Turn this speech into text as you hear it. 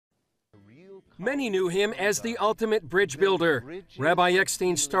Many knew him as the ultimate bridge builder. Rabbi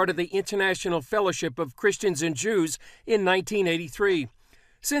Eckstein started the International Fellowship of Christians and Jews in 1983.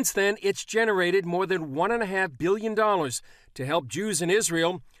 Since then, it's generated more than $1.5 billion to help Jews in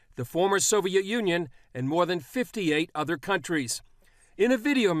Israel, the former Soviet Union, and more than 58 other countries. In a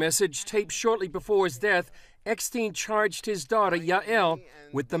video message taped shortly before his death, Eckstein charged his daughter, Yael,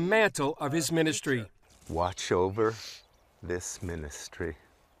 with the mantle of his ministry. Watch over this ministry.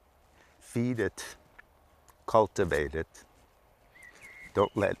 Feed it. Cultivate it.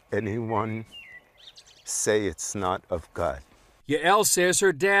 Don't let anyone say it's not of God. Yael says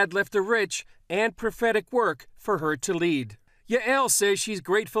her dad left a rich and prophetic work for her to lead. Yael says she's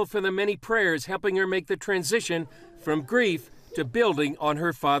grateful for the many prayers helping her make the transition from grief to building on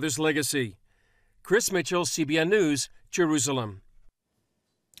her father's legacy. Chris Mitchell, CBN News, Jerusalem.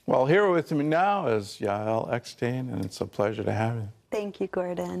 Well, here with me now is Yael Eckstein, and it's a pleasure to have you. Thank you,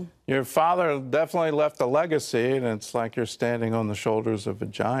 Gordon. Your father definitely left a legacy, and it's like you're standing on the shoulders of a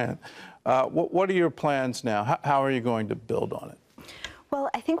giant. What are your plans now? How are you going to build on it? Well,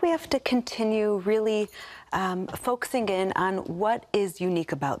 I think we have to continue really focusing in on what is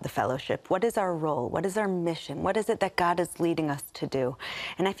unique about the fellowship. What is our role? What is our mission? What is it that God is leading us to do?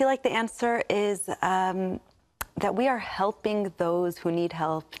 And I feel like the answer is that we are helping those who need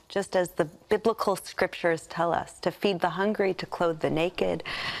help, just as the biblical scriptures tell us, to feed the hungry, to clothe the naked,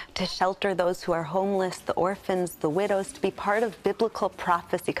 to shelter those who are homeless, the orphans, the widows, to be part of biblical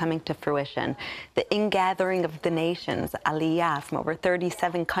prophecy coming to fruition, the ingathering of the nations, Aliyah, from over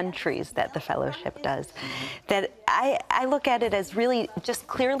 37 countries that the fellowship does. That I look at it as really just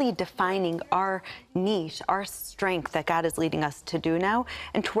clearly defining our niche, our strength that God is leading us to do now,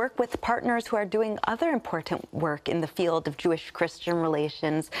 and to work with partners who are doing other important work in the field of Jewish-Christian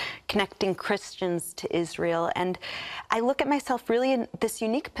relations, connecting Christians to Israel. And I look at myself really in this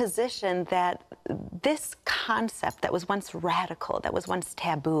unique position that this concept that was once radical, that was once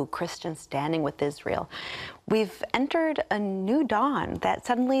taboo, Christians standing with Israel, we've entered a new dawn that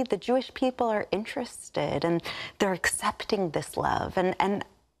suddenly the Jewish people are interested and they're accepting this love. And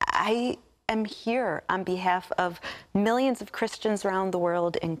I am here on behalf of millions of Christians around the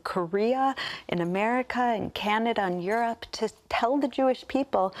world, in Korea, in America, in Canada, and Europe, to tell the Jewish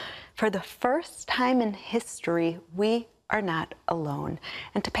people, for the first time in history, we are not alone,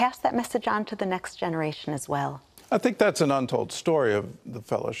 and to pass that message on to the next generation as well. I think that's an untold story of the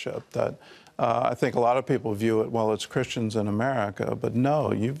fellowship, that I think a lot of people view it, well, it's Christians in America, but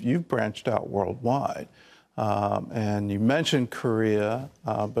no, you've branched out worldwide. And you mentioned Korea,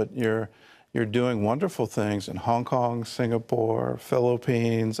 but you're doing wonderful things in Hong Kong, Singapore,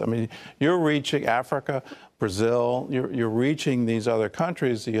 Philippines. I mean, you're reaching Africa, Brazil. You're reaching these other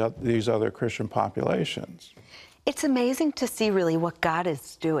countries, these other Christian populations. It's amazing to see really what God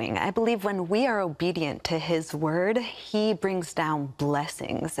is doing. I believe when we are obedient to His word, He brings down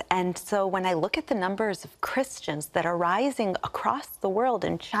blessings. And so when I look at the numbers of Christians that are rising across the world,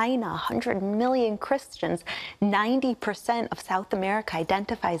 in China, 100 million Christians, 90% of South America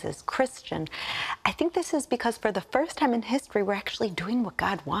identifies as Christian, I think this is because for the first time in history, we're actually doing what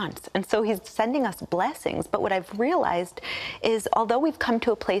God wants. And so He's sending us blessings. But what I've realized is, although we've come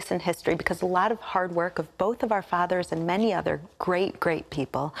to a place in history, because a lot of hard work of both of our fathers and many other great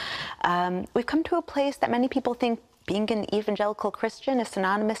people, we've come to a place that many people think being an evangelical Christian is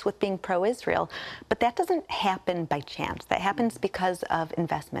synonymous with being pro-Israel. But that doesn't happen by chance. That happens because of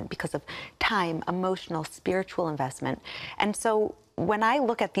investment, because of time, emotional, spiritual investment. And so when I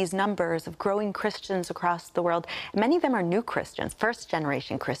look at these numbers of growing Christians across the world, many of them are new Christians,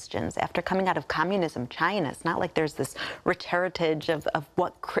 first-generation Christians, after coming out of communism, China. It's not like there's this rich heritage of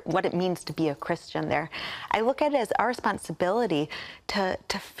what it means to be a Christian there. I look at it as our responsibility to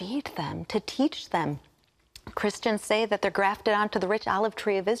feed them, to teach them. Christians say that they're grafted onto the rich olive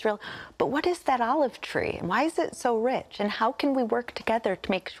tree of Israel, but what is that olive tree, and why is it so rich, and how can we work together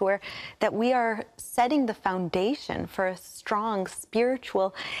to make sure that we are setting the foundation for a strong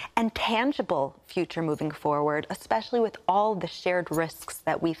spiritual and tangible future moving forward, especially with all the shared risks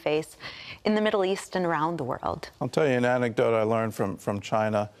that we face in the Middle East and around the world? I'll tell you an anecdote I learned from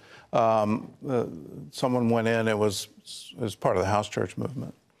China. Someone went in, it was part of the house church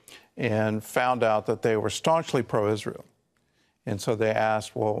movement, and found out that they were staunchly pro-Israel. And so they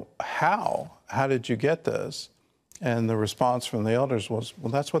asked, well, how? How did you get this? And the response from the elders was,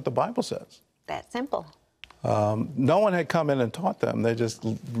 well, that's what the Bible says. That simple. No one had come in and taught them. They just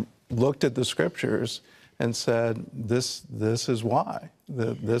looked at the scriptures and said, this is why.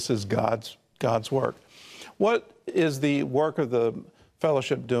 This is God's work. What is the work of the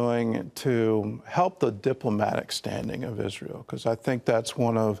fellowship doing to help the diplomatic standing of Israel? Because I think that's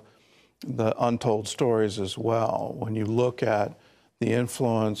one of the untold stories as well. When you look at the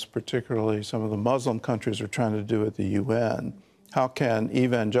influence, particularly some of the Muslim countries are trying to do at the UN, how can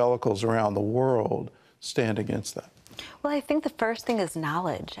evangelicals around the world stand against that? Well, I think the first thing is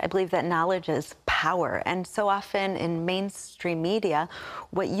knowledge. I believe that knowledge is power. And so often in mainstream media,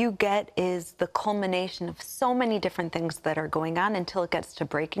 what you get is the culmination of so many different things that are going on until it gets to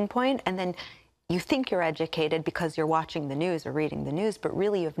breaking point. And then you think you're educated because you're watching the news or reading the news, but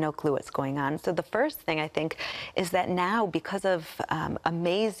really you have no clue what's going on. So the first thing I think is that now, because of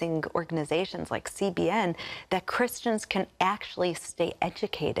amazing organizations like CBN, that Christians can actually stay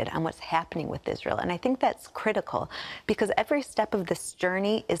educated on what's happening with Israel. And I think that's critical because every step of this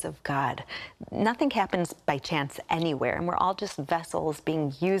journey is of God. Nothing happens by chance anywhere, and we're all just vessels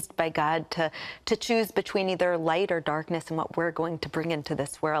being used by God to choose between either light or darkness and what we're going to bring into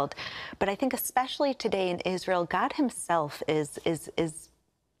this world. But I think especially today in Israel, God himself is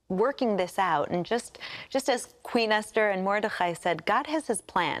working this out. And just as Queen Esther and Mordecai said, God has his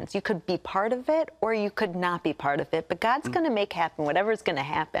plans. You could be part of it or you could not be part of it, but God's going to make happen whatever's going to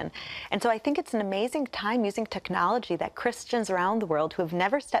happen. And so I think it's an amazing time using technology that Christians around the world who have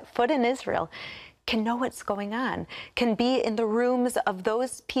never stepped foot in Israel can know what's going on, can be in the rooms of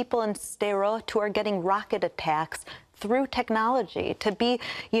those people in Sderot who are getting rocket attacks through technology, to be,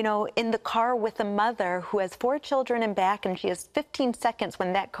 in the car with a mother who has 4 children in back and she has 15 seconds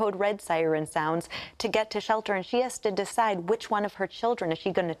when that code red siren sounds to get to shelter, and she has to decide which one of her children is she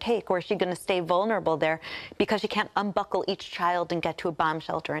going to take, or is she going to stay vulnerable there because she can't unbuckle each child and get to a bomb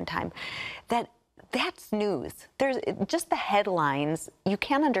shelter in time. That's news. There's just the headlines. You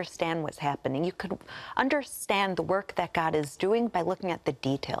can't understand what's happening. You could understand the work that God is doing by looking at the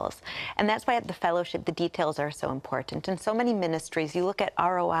details. And that's why at the fellowship, the details are so important. In so many ministries, you look at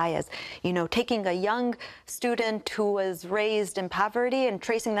ROI as, taking a young student who was raised in poverty and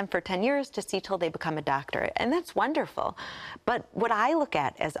tracing them for 10 years to see till they become a doctor. And that's wonderful. But what I look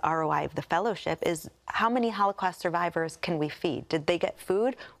at as ROI of the fellowship is how many Holocaust survivors can we feed? Did they get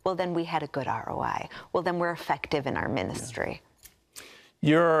food? Well, then we had a good ROI. Well, then we're effective in our ministry. Yeah.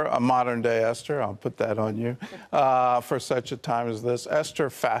 You're a modern-day Esther. I'll put that on you for such a time as this. Esther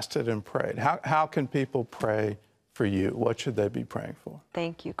fasted and prayed. How can people pray for you? What should they be praying for?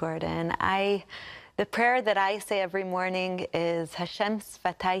 Thank you, Gordon. The prayer that I say every morning is, Hashem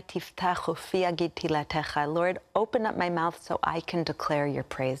sfatai tiftach ufi agid tilatecha. Lord, open up my mouth so I can declare your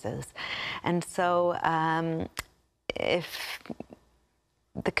praises. And so if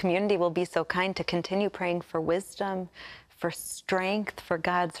the community will be so kind to continue praying for wisdom, for strength, for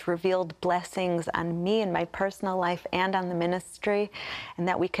God's revealed blessings on me in my personal life and on the ministry, and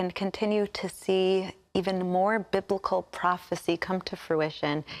that we can continue to see even more biblical prophecy come to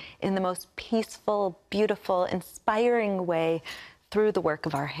fruition in the most peaceful, beautiful, inspiring way through the work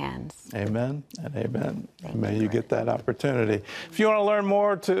of our hands. Amen and amen. May you you get that opportunity. If you want to learn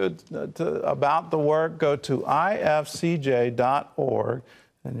more about the work, go to ifcj.org.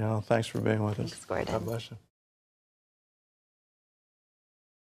 And thanks for being with us. Thanks, Gordon. God bless you.